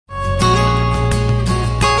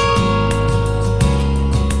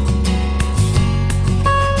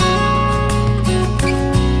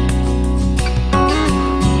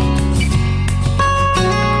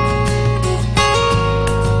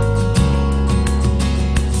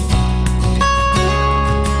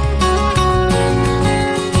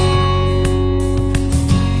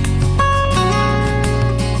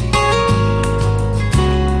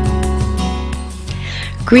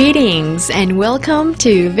Greetings and welcome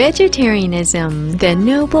to Vegetarianism, the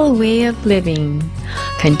Noble Way of Living.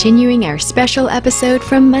 Continuing our special episode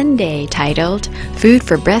from Monday titled Food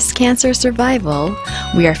for Breast Cancer Survival,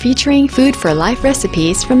 we are featuring Food for Life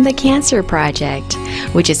recipes from the Cancer Project,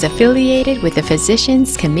 which is affiliated with the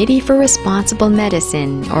Physicians Committee for Responsible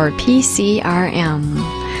Medicine, or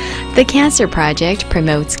PCRM. The Cancer Project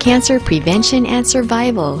promotes cancer prevention and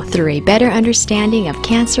survival through a better understanding of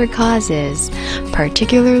cancer causes,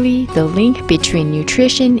 particularly the link between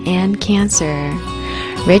nutrition and cancer.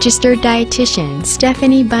 Registered dietitian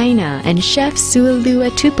Stephanie Baina and Chef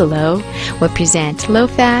Sualua Tupelo will present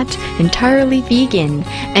low-fat, entirely vegan,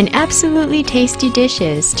 and absolutely tasty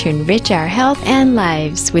dishes to enrich our health and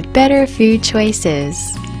lives with better food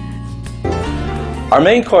choices. Our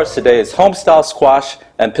main course today is home-style squash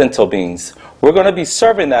and pinto beans. We're going to be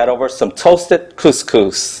serving that over some toasted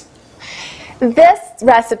couscous. This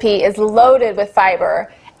recipe is loaded with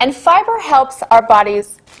fiber, and fiber helps our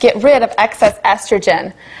bodies get rid of excess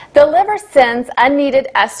estrogen. The liver sends unneeded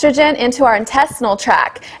estrogen into our intestinal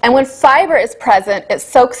tract, and when fiber is present, it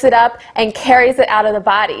soaks it up and carries it out of the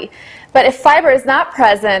body. But if fiber is not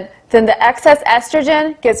present, then the excess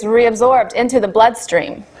estrogen gets reabsorbed into the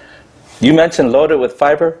bloodstream. You mentioned loaded with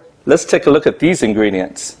fiber. Let's take a look at these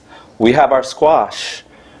ingredients. We have our squash,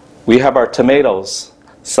 we have our tomatoes,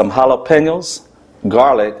 some jalapenos,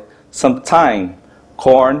 garlic, some thyme,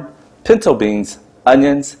 corn, pinto beans,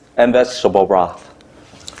 onions, and vegetable broth.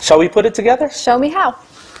 Shall we put it together? Show me how.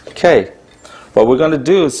 Okay. What we're going to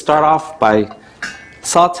do is start off by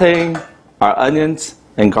sauteing our onions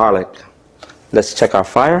and garlic. Let's check our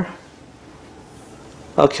fire.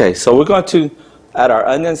 Okay, so we're going to add our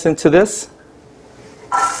onions into this.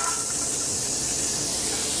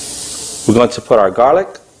 We're going to put our garlic.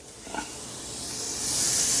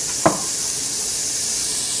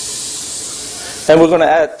 And we're going to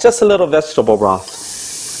add just a little vegetable broth.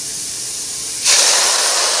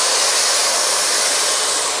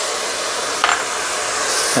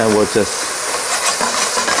 And we'll just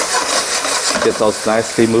get those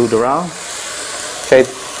nicely moved around. Okay,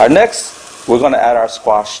 next, we're going to add our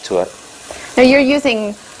squash to it. Now you're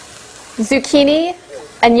using zucchini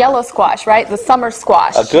and yellow squash, right? The summer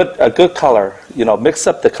squash. A good color. You know, mix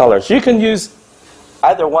up the colors. You can use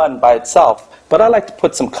either one by itself, but I like to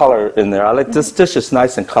put some color in there. I like this dish is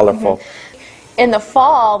nice and colorful. In the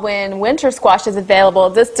fall, when winter squash is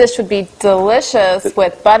available, this dish would be delicious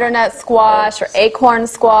with butternut squash or acorn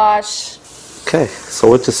squash. Okay, so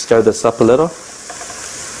we'll just stir this up a little.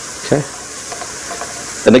 Okay.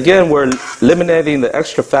 And again, we're eliminating the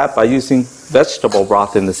extra fat by using vegetable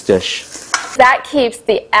broth in this dish. That keeps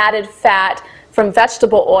the added fat from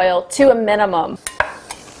vegetable oil to a minimum.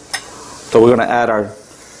 So we're going to add our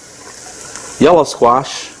yellow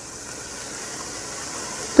squash.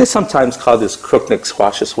 They sometimes call this crookneck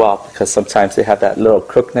squash as well because sometimes they have that little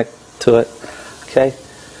crookneck to it. Okay.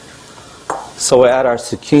 So we'll add our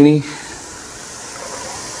zucchini.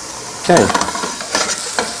 Okay.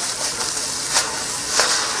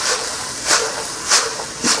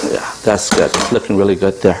 That's good. It's looking really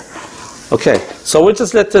good there. Okay, so we'll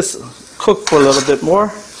just let this cook for a little bit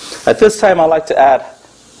more. At this time, I like to add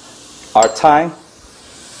our thyme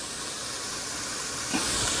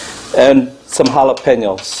and some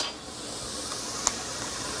jalapenos.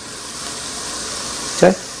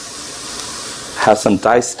 Okay, have some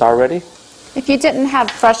diced already. If you didn't have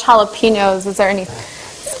fresh jalapenos, is there any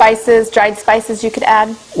spices, dried spices you could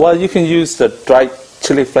add? Well, you can use the dried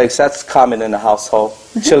chili flakes. That's common in the household.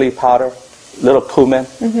 Chili powder, little cumin.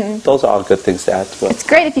 Those are all good things to add to it. It's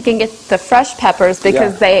great if you can get the fresh peppers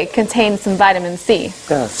because they contain some vitamin C.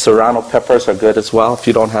 Yeah, serrano peppers are good as well if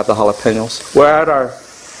you don't have the jalapenos. We're at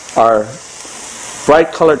our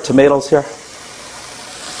bright colored tomatoes here.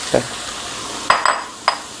 Okay.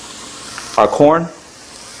 Our corn.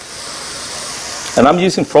 And I'm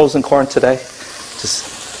using frozen corn today. Just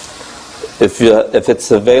if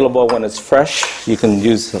it's available when it's fresh, you can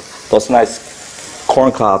use those nice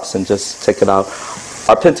corn cobs and just take it out.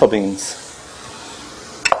 Our pinto beans.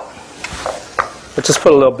 Let's just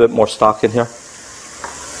put a little bit more stock in here.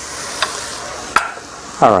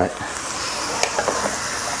 All right.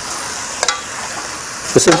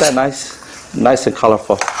 Isn't that nice? Nice and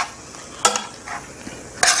colorful.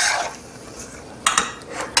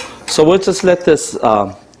 So we'll just let this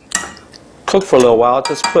cook for a little while.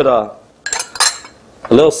 Just put a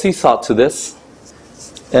little sea salt to this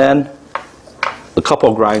and a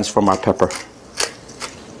couple grinds from our pepper.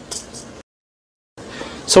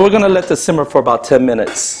 So we're going to let this simmer for about 10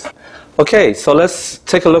 minutes. Okay, so let's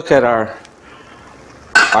take a look at our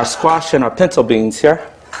squash and our pinto beans here.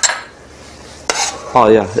 Oh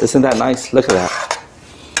yeah, isn't that nice? Look at that.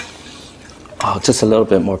 Oh, just a little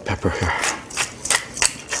bit more pepper here.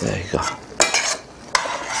 There you go.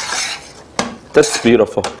 That's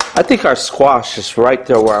beautiful. I think our squash is right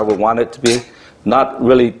there where I would want it to be. Not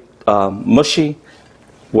really mushy,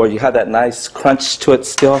 where you have that nice crunch to it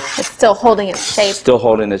still. It's still holding its shape. Still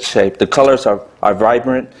holding its shape. The colors are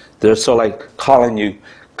vibrant. They're so like calling you,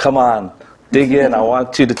 come on, dig in. I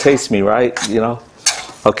want you to taste me, right? You know?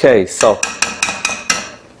 Okay, so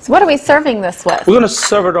what are we serving this with? we're going to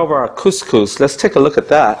serve it over our couscous. Let's take a look at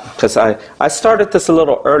that, because I started this a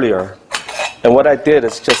little earlier. And what I did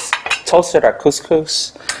is just toasted our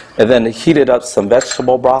couscous and then heated up some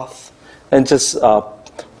vegetable broth and just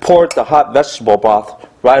poured the hot vegetable broth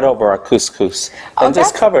right over our couscous and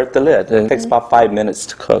just covered the lid. And it takes about 5 minutes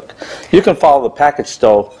to cook. You can follow the package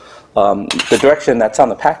though, the direction that's on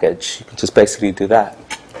the package. You can just basically do that.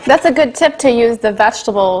 That's a good tip to use the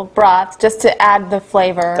vegetable broth just to add the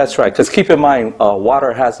flavor. That's right, because keep in mind,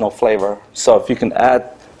 water has no flavor. So if you can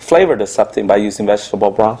add flavor to something by using vegetable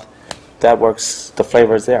broth, that works, the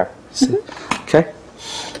flavor is there. Mm-hmm. Okay?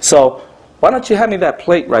 So why don't you hand me that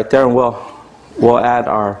plate right there, and we'll add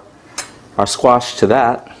our squash to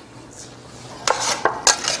that.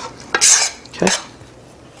 Okay?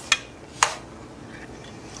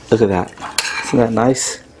 Look at that. Isn't that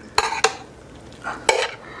nice?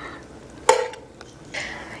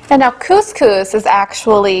 And now couscous is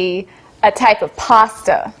actually a type of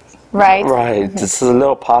pasta, right? Right. Mm-hmm. This is a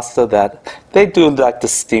little pasta that they do like the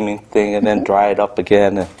steaming thing and then dry it up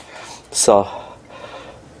again. And so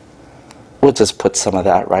we'll just put some of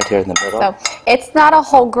that right here in the middle. So it's not a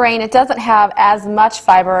whole grain. It doesn't have as much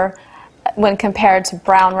fiber when compared to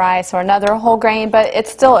brown rice or another whole grain, but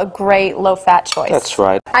it's still a great low-fat choice. That's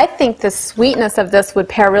right. I think the sweetness of this would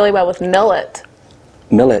pair really well with millet.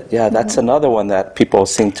 Millet, yeah, that's another one that people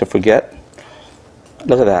seem to forget.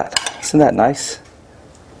 Look at that. Isn't that nice?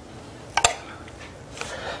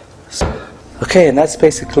 Okay, and that's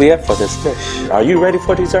basically it for this dish. Are you ready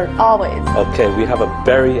for dessert? Always. Okay, we have a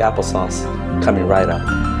berry applesauce coming right up.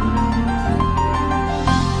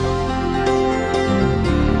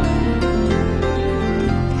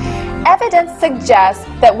 Evidence suggests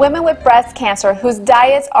that women with breast cancer whose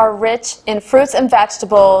diets are rich in fruits and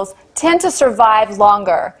vegetables tend to survive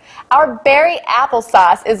longer. Our berry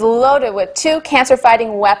applesauce is loaded with 2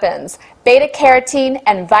 cancer-fighting weapons, beta-carotene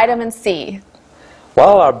and vitamin C.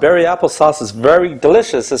 Well, our berry applesauce is very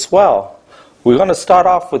delicious as well. We're going to start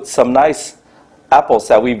off with some nice apples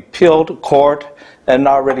that we peeled, cored, and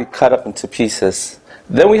already cut up into pieces.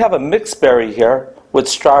 Then we have a mixed berry here with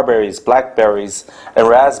strawberries, blackberries, and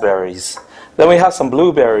raspberries. Then we have some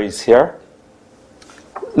blueberries here,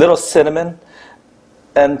 little cinnamon,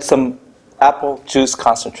 and some apple juice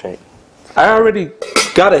concentrate. I already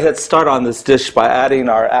got a head start on this dish by adding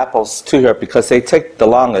our apples to here because they take the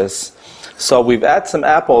longest. So we've added some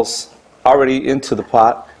apples already into the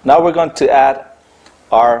pot. Now we're going to add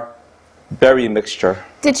our berry mixture.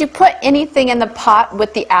 Did you put anything in the pot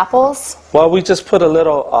with the apples? Well, we just put a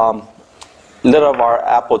little of our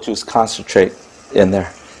apple juice concentrate in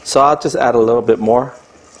there. So I'll just add a little bit more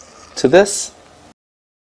to this.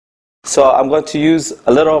 So I'm going to use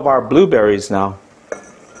a little of our blueberries now.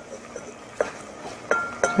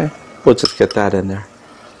 Okay, we'll just get that in there.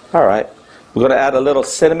 All right, we're going to add a little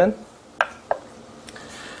cinnamon.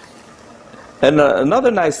 And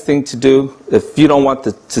another nice thing to do, if you don't want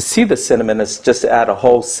to see the cinnamon, is just to add a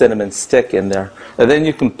whole cinnamon stick in there. And then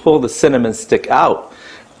you can pull the cinnamon stick out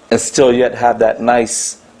and still yet have that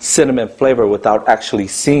nice cinnamon flavor without actually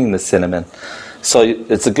seeing the cinnamon. So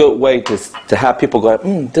it's a good way to have people go,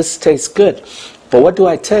 this tastes good. But what do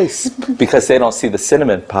I taste? Because they don't see the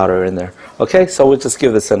cinnamon powder in there. Okay, so we'll just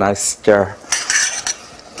give this a nice stir.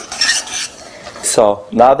 So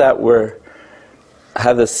now that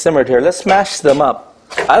have this simmered here, let's mash them up.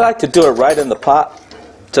 I like to do it right in the pot,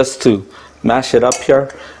 just to mash it up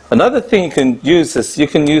here. Another thing you can use is you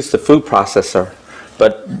can use the food processor.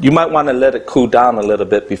 But you might want to let it cool down a little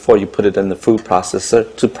bit before you put it in the food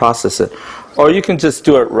processor to process it. Or you can just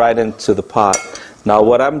do it right into the pot. Now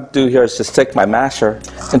what I'm doing here is just take my masher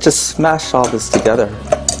and just smash all this together.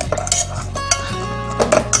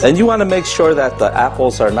 And you want to make sure that the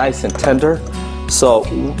apples are nice and tender. So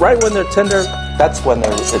right when they're tender, that's when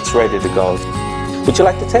it's ready to go. Would you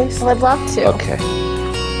like to taste? I would love to. Okay.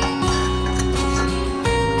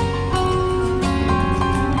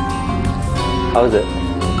 How is it?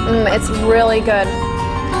 It's really good.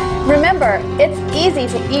 Remember, it's easy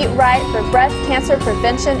to eat right for breast cancer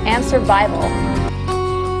prevention and survival.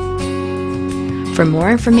 For more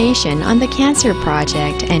information on the Cancer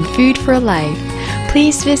Project and Food for Life,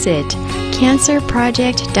 please visit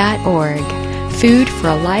cancerproject.org,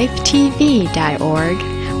 foodforlifetv.org,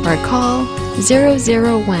 or call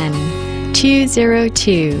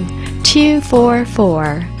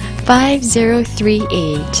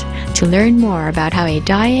 001-202-244-5038 to learn more about how a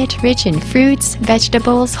diet rich in fruits,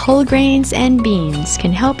 vegetables, whole grains, and beans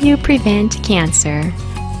can help you prevent cancer.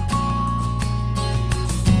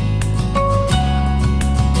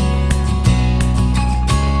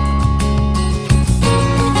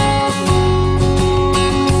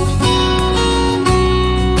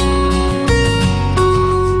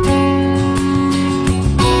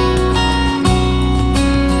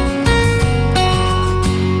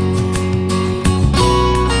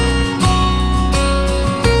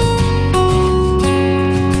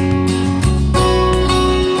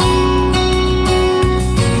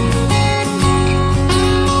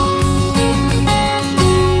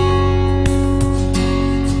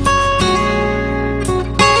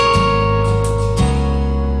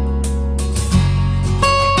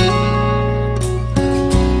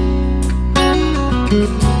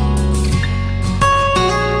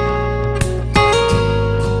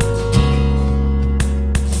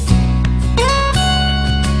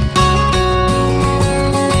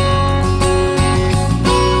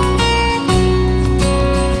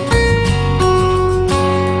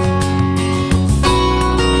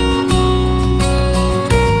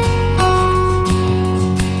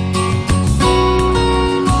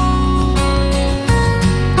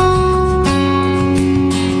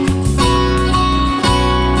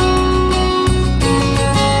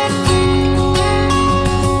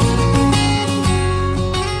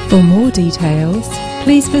 For more details,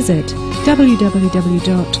 please visit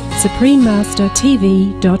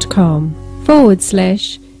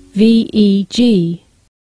www.suprememastertv.com/VEG